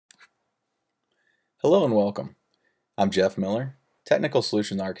Hello and welcome. I'm Jeff Miller, Technical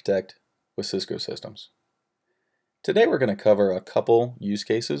Solutions Architect with Cisco Systems. Today we're going to cover a couple use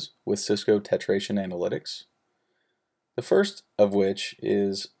cases with Cisco Tetration Analytics. The first of which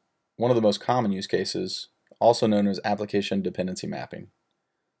is one of the most common use cases, also known as Application Dependency Mapping.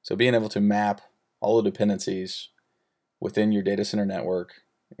 So being able to map all the dependencies within your data center network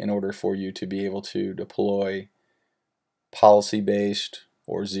in order for you to be able to deploy policy-based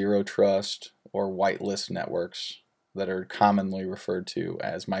or zero trust or whitelist networks that are commonly referred to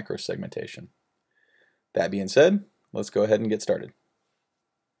as microsegmentation. That being said, let's go ahead and get started.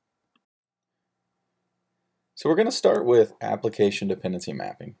 So we're going to start with application dependency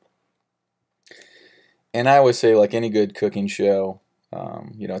mapping. And I always say, like any good cooking show,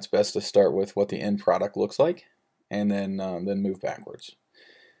 it's best to start with what the end product looks like and then move backwards.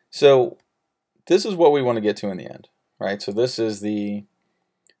 So this is what we want to get to in the end, right? So this is the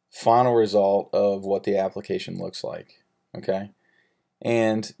final result of what the application looks like, okay?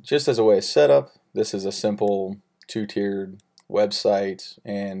 And just as a way of setup, this is a simple two-tiered website,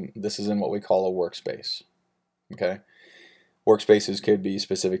 and this is in what we call a workspace, okay? Workspaces could be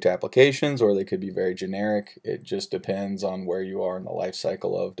specific to applications, or they could be very generic. It just depends on where you are in the life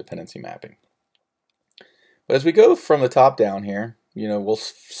cycle of dependency mapping. But as we go from the top down here, we'll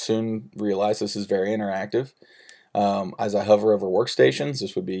soon realize this is very interactive. As I hover over workstations,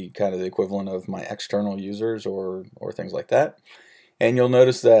 this would be kind of the equivalent of my external users or things like that. And you'll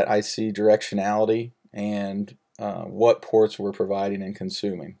notice that I see directionality and what ports we're providing and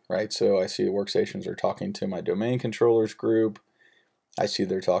consuming, right? So I see workstations are talking to my domain controllers group. I see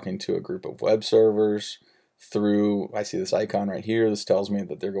they're talking to a group of web servers I see this icon right here. This tells me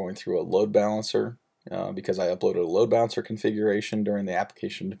that they're going through a load balancer because I uploaded a load balancer configuration during the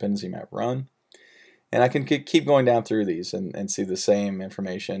application dependency map run. And I can keep going down through these and see the same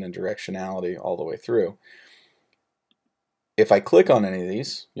information and directionality all the way through. If I click on any of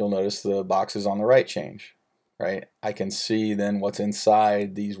these, you'll notice the boxes on the right change, right? I can see then what's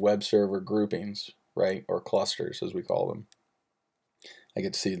inside these web server groupings, right, or clusters as we call them. I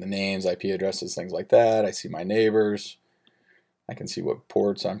get to see the names, IP addresses, things like that. I see my neighbors. I can see what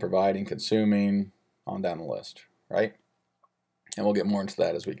ports I'm providing, consuming, on down the list, right? And we'll get more into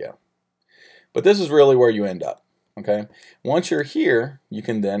that as we go. But this is really where you end up, okay? Once you're here, you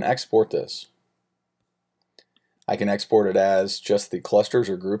can then export this. I can export it as just the clusters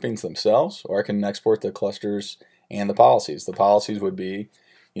or groupings themselves, or I can export the clusters and the policies. The policies would be,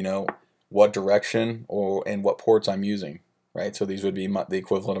 what direction and what ports I'm using, right? So these would be the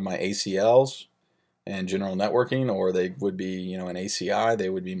equivalent of my ACLs and general networking, or they would be, an ACI. They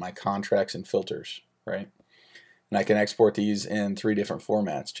would be my contracts and filters, right? And I can export these in 3 different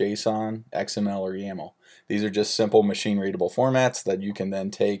formats: JSON, XML, or YAML. These are just simple machine-readable formats that you can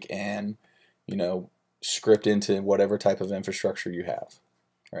then take and, script into whatever type of infrastructure you have,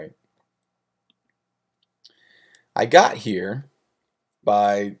 right? I got here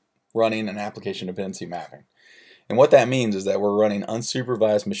by running an application dependency mapping. And what that means is that we're running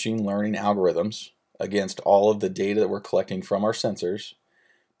unsupervised machine learning algorithms against all of the data that we're collecting from our sensors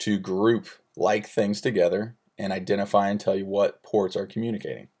to group like things together and identify and tell you what ports are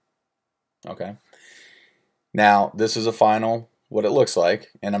communicating. Okay. Now, this is a final, what it looks like,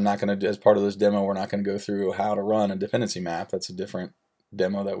 and I'm not going to, as part of this demo, we're not going to go through how to run a dependency map. That's a different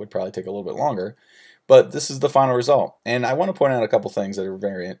demo that would probably take a little bit longer. But this is the final result. And I want to point out a couple things that are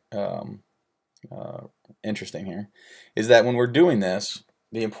very interesting here, is that when we're doing this,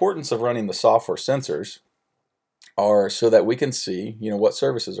 the importance of running the software sensors are so that we can see, what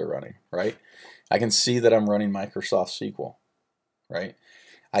services are running, right? I can see that I'm running Microsoft SQL, right?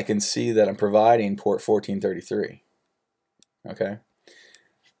 I can see that I'm providing port 1433, okay?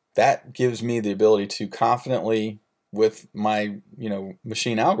 That gives me the ability to confidently, with my,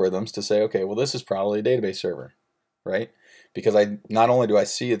 machine algorithms, to say, okay, well, this is probably a database server, right? Because not only do I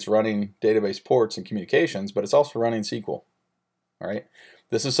see it's running database ports and communications, but it's also running SQL, all right?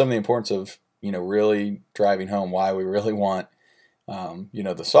 This is some of the importance of, really driving home why we really want,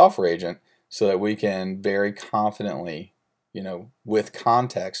 the software agent, so that we can very confidently, with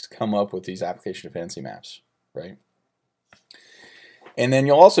context, come up with these application dependency maps, right? And then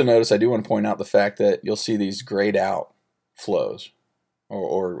you'll also notice, I do want to point out the fact that you'll see these grayed out flows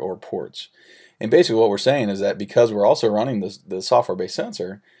or ports. And basically what we're saying is that because we're also running the software-based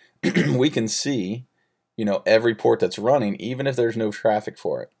sensor, we can see, every port that's running, even if there's no traffic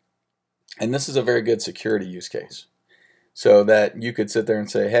for it. And this is a very good security use case. So that you could sit there and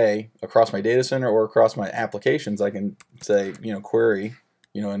say, hey, across my data center or across my applications, I can say, query,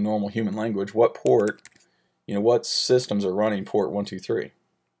 in normal human language, what port, what systems are running port 123,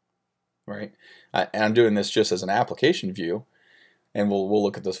 right? And I'm doing this just as an application view, and we'll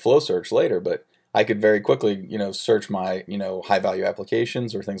look at this flow search later, but I could very quickly, search my, high value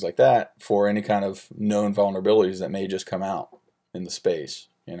applications or things like that for any kind of known vulnerabilities that may just come out in the space,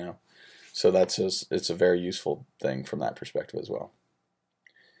 So it's a very useful thing from that perspective as well.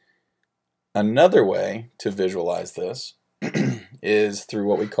 Another way to visualize this is through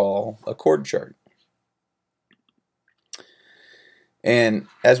what we call a chord chart. And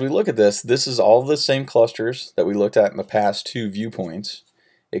as we look at this, this is all the same clusters that we looked at in the past two viewpoints,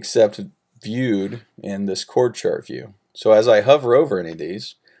 except viewed in this chord chart view. So as I hover over any of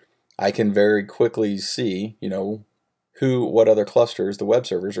these, I can very quickly see, what other clusters the web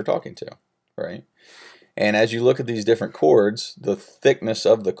servers are talking to, right? And as you look at these different chords, the thickness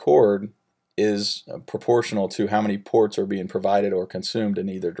of the chord is proportional to how many ports are being provided or consumed in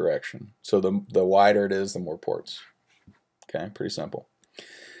either direction. So the wider it is, the more ports. Okay, pretty simple.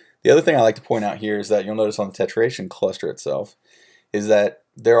 The other thing I like to point out here is that you'll notice on the Tetration cluster itself is that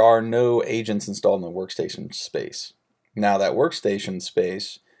there are no agents installed in the workstation space. Now that workstation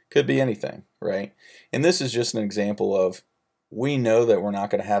space could be anything, right? And this is just an example of, we know that we're not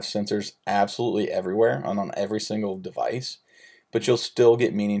going to have sensors absolutely everywhere on every single device, but you'll still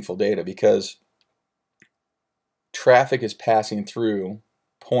get meaningful data because traffic is passing through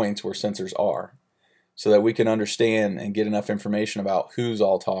points where sensors are, so that we can understand and get enough information about who's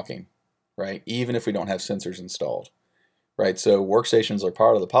all talking, right? Even if we don't have sensors installed, right? So workstations are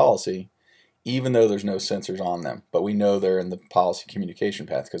part of the policy, even though there's no sensors on them, but we know they're in the policy communication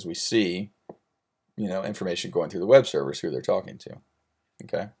path because we see, information going through the web servers who they're talking to,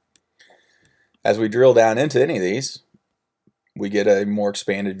 okay? As we drill down into any of these, we get a more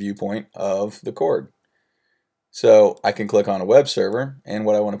expanded viewpoint of the chord. So I can click on a web server, and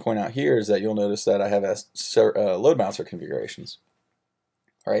what I want to point out here is that you'll notice that I have load balancer configurations.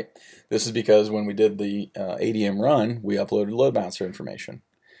 All right, this is because when we did the ADM run, we uploaded load balancer information,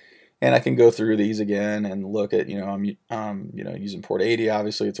 and I can go through these again and look at, I'm using port 80.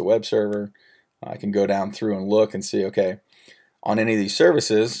 Obviously, it's a web server. I can go down through and look and see, okay, on any of these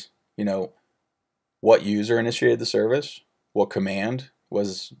services, what user initiated the service, what command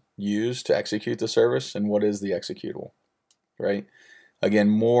was used to execute the service, and what is the executable, right? Again,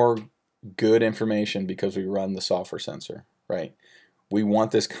 more good information because we run the software sensor, right? We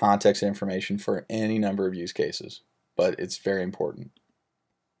want this context information for any number of use cases, but it's very important,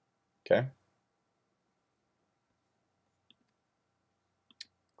 okay?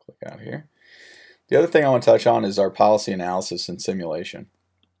 Click out here. The other thing I want to touch on is our policy analysis and simulation.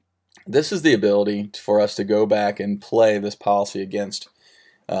 This is the ability for us to go back and play this policy against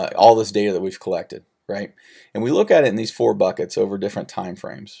all this data that we've collected, right? And we look at it in these 4 buckets over different time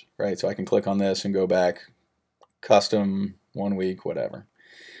frames, right? So I can click on this and go back, custom, 1 week, whatever.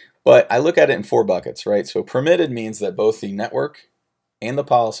 But I look at it in 4 buckets, right? So permitted means that both the network and the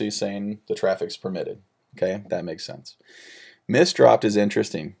policy is saying the traffic's permitted, okay? That makes sense. Misdropped is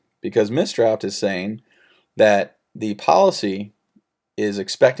interesting because misdropped is saying that the policy is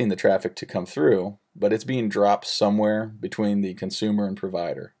expecting the traffic to come through, but it's being dropped somewhere between the consumer and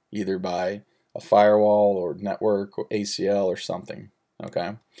provider, either by a firewall or network or ACL or something,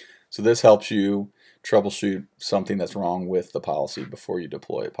 okay? So this helps you troubleshoot something that's wrong with the policy before you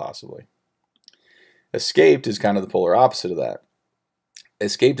deploy it possibly. Escaped is kind of the polar opposite of that.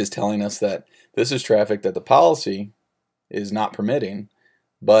 Escaped is telling us that this is traffic that the policy is not permitting,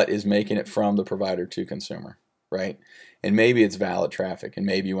 but is making it from the provider to consumer, right? And maybe it's valid traffic, and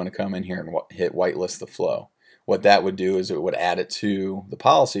maybe you want to come in here and hit whitelist the flow. What that would do is it would add it to the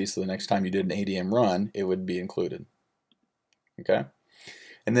policy, so the next time you did an ADM run, it would be included. Okay?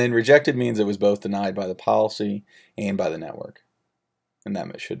 And then rejected means it was both denied by the policy and by the network. And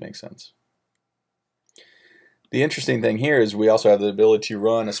that should make sense. The interesting thing here is we also have the ability to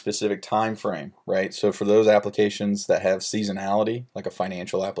run a specific time frame, right? So for those applications that have seasonality, like a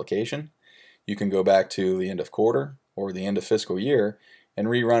financial application, you can go back to the end of quarter or the end of fiscal year and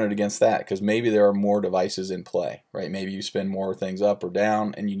rerun it against that, because maybe there are more devices in play, right? Maybe you spin more things up or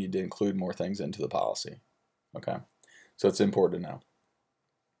down and you need to include more things into the policy. Okay, so it's important to know.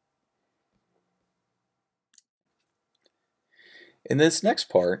 In this next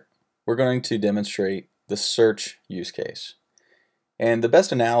part, we're going to demonstrate the search use case. And the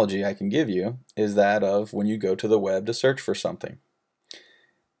best analogy I can give you is that of when you go to the web to search for something.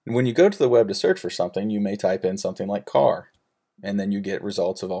 And when you go to the web to search for something, you may type in something like car, and then you get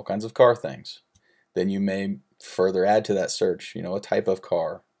results of all kinds of car things. Then you may further add to that search, a type of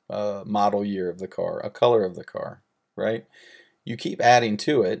car, a model year of the car, a color of the car, right? You keep adding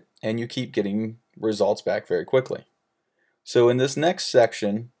to it, and you keep getting results back very quickly. So in this next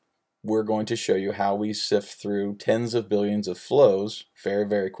section, we're going to show you how we sift through tens of billions of flows very,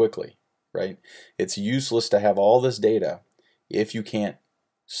 very quickly, right? It's useless to have all this data if you can't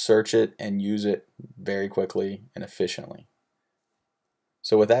search it and use it very quickly and efficiently.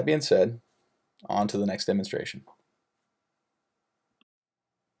 So with that being said, on to the next demonstration.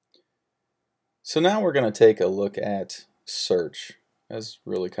 So now we're going to take a look at search, as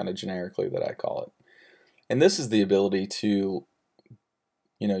really kind of generically that I call it. And this is the ability to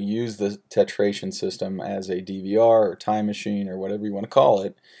use the tetration system as a DVR or time machine or whatever you want to call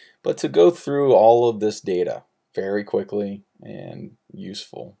it, but to go through all of this data very quickly and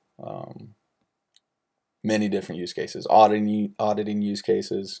useful. Many different use cases, auditing use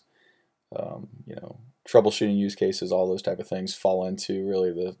cases, troubleshooting use cases, all those type of things fall into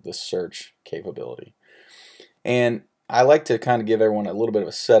really the search capability. And I like to kind of give everyone a little bit of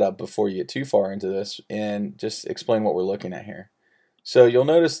a setup before you get too far into this and just explain what we're looking at here. So you'll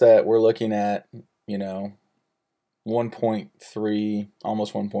notice that we're looking at 1.3,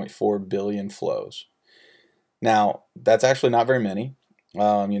 almost 1.4 billion flows. Now that's actually not very many.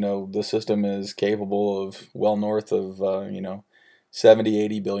 The system is capable of well north of 70,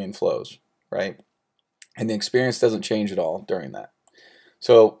 80 billion flows, right? And the experience doesn't change at all during that.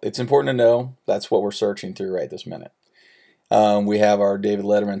 So it's important to know that's what we're searching through right this minute. We have our David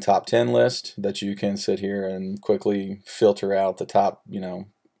Letterman top 10 list that you can sit here and quickly filter out the top,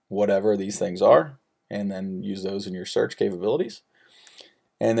 whatever these things are, and then use those in your search capabilities.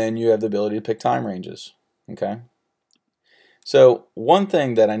 And then you have the ability to pick time ranges, okay? So one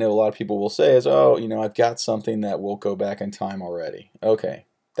thing that I know a lot of people will say is, oh, I've got something that will go back in time already. Okay,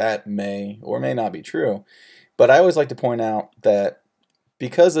 that may or may not be true, but I always like to point out that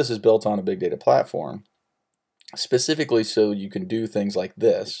because this is built on a big data platform, specifically so you can do things like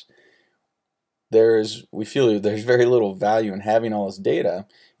this, we feel there's very little value in having all this data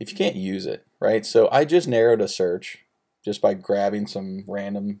if you can't use it, right? So I just narrowed a search just by grabbing some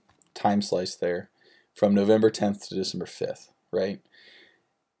random time slice there from November 10th to December 5th, right?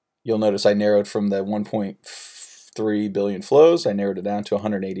 You'll notice I narrowed from the 1.3 billion flows, I narrowed it down to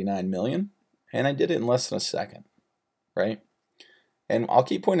 189 million, and I did it in less than a second, right? And I'll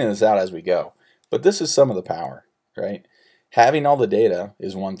keep pointing this out as we go. But this is some of the power, right? Having all the data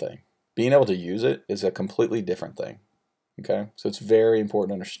is one thing. Being able to use it is a completely different thing, okay? So it's very important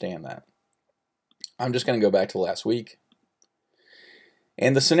to understand that. I'm just going to go back to last week.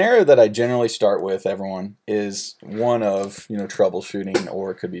 And the scenario that I generally start with, everyone, is one of, troubleshooting,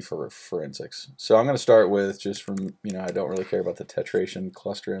 or it could be for forensics. So I'm going to start with just from, I don't really care about the tetration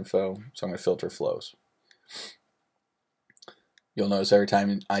cluster info, so I'm going to filter flows. You'll notice every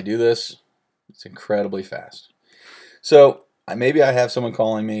time I do this, it's incredibly fast. So maybe I have someone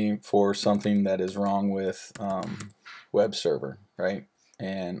calling me for something that is wrong with web server, right?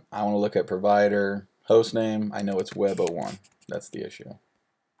 And I want to look at provider, host name. I know it's web01. That's the issue.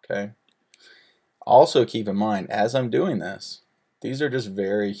 Okay. Also keep in mind, as I'm doing this, these are just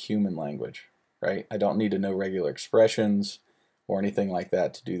very human language, right? I don't need to know regular expressions or anything like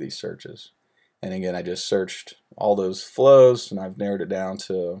that to do these searches. And again, I just searched all those flows, and I've narrowed it down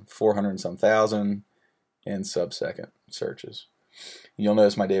to 400 and some thousand in sub-second searches. You'll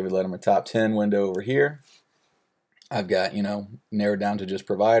notice my David Letterman top 10 window over here. I've got, narrowed down to just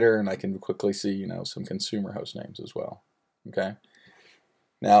provider, and I can quickly see, some consumer host names as well. Okay.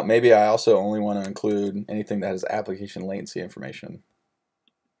 Now, maybe I also only want to include anything that has application latency information.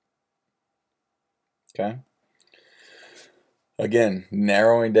 Okay. Again,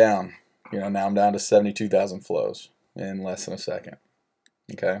 narrowing down. Now I'm down to 72,000 flows in less than a second.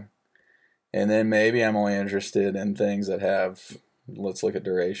 Okay. And then maybe I'm only interested in things that have, let's look at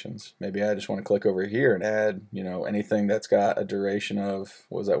durations. Maybe I just want to click over here and add, anything that's got a duration of,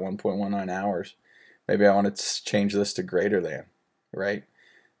 what was that, 1.19 hours. Maybe I want to change this to greater than, right?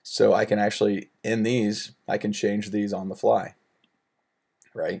 So I can actually, in these, I can change these on the fly,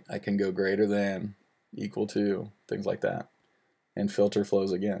 right? I can go greater than, equal to, things like that, and filter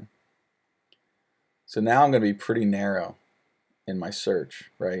flows again. So now I'm going to be pretty narrow in my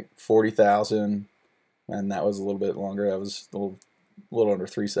search, right? 40,000, and that was a little bit longer. That was a little under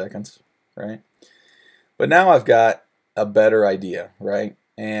 3 seconds, right? But now I've got a better idea, right?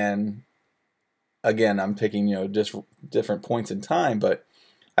 And again, I'm picking, just different points in time, but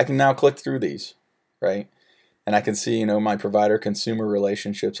I can now click through these, right? And I can see, my provider-consumer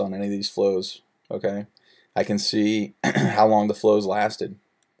relationships on any of these flows, okay? I can see how long the flows lasted,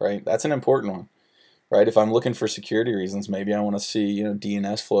 right? That's an important one. Right, if I'm looking for security reasons, maybe I want to see,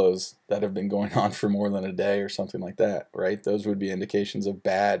 DNS flows that have been going on for more than a day or something like that, right? Those would be indications of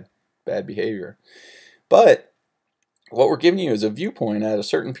bad behavior. But what we're giving you is a viewpoint at a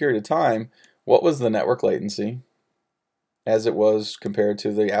certain period of time. What was the network latency as it was compared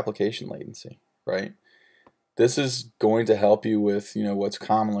to the application latency, right? This is going to help you with, what's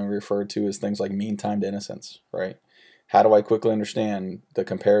commonly referred to as things like mean time to innocence, right? How do I quickly understand the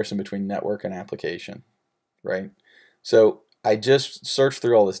comparison between network and application, right? So I just searched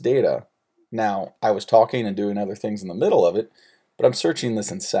through all this data. Now, I was talking and doing other things in the middle of it, but I'm searching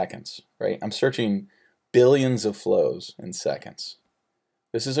this in seconds, right? I'm searching billions of flows in seconds.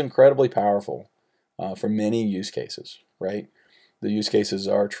 This is incredibly powerful for many use cases, right? The use cases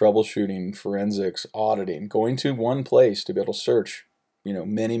are troubleshooting, forensics, auditing, going to one place to be able to search,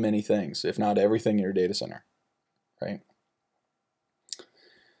 many, many things, if not everything in your data center, right?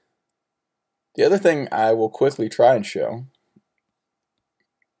 The other thing I will quickly try and show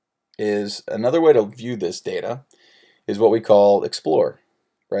is another way to view this data is what we call explore,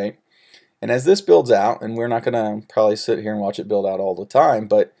 right? And as this builds out, and we're not going to probably sit here and watch it build out all the time,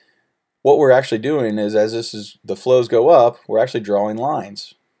 but what we're actually doing is, as the flows go up, we're actually drawing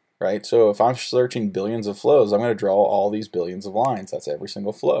lines, right? So if I'm searching billions of flows, I'm going to draw all these billions of lines. That's every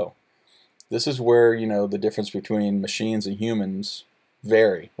single flow. This is where, the difference between machines and humans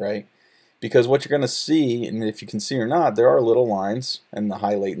vary, right? Because what you're going to see, and if you can see or not, there are little lines in the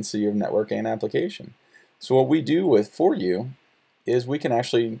high latency of network and application. So what we do for you is we can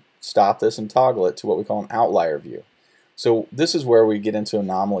actually stop this and toggle it to what we call an outlier view. So this is where we get into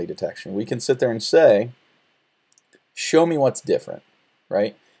anomaly detection. We can sit there and say, show me what's different,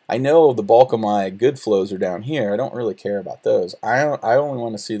 right? I know the bulk of my good flows are down here. I don't really care about those. I only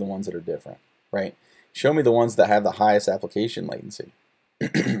want to see the ones that are different, right? Show me the ones that have the highest application latency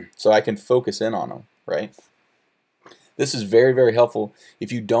so I can focus in on them, right? This is very, very helpful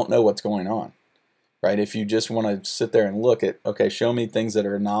if you don't know what's going on, right? If you just want to sit there and look at, okay, show me things that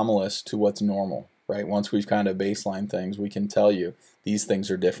are anomalous to what's normal, right? Once we've kind of baseline things, we can tell you these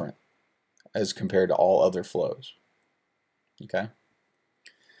things are different as compared to all other flows. Okay?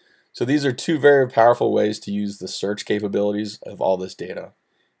 So these are two very powerful ways to use the search capabilities of all this data,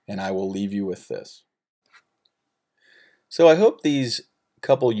 and I will leave you with this. So I hope these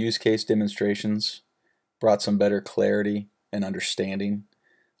couple use case demonstrations brought some better clarity and understanding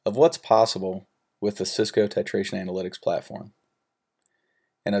of what's possible with the Cisco Tetration Analytics platform.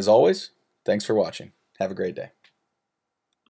 And as always, thanks for watching. Have a great day.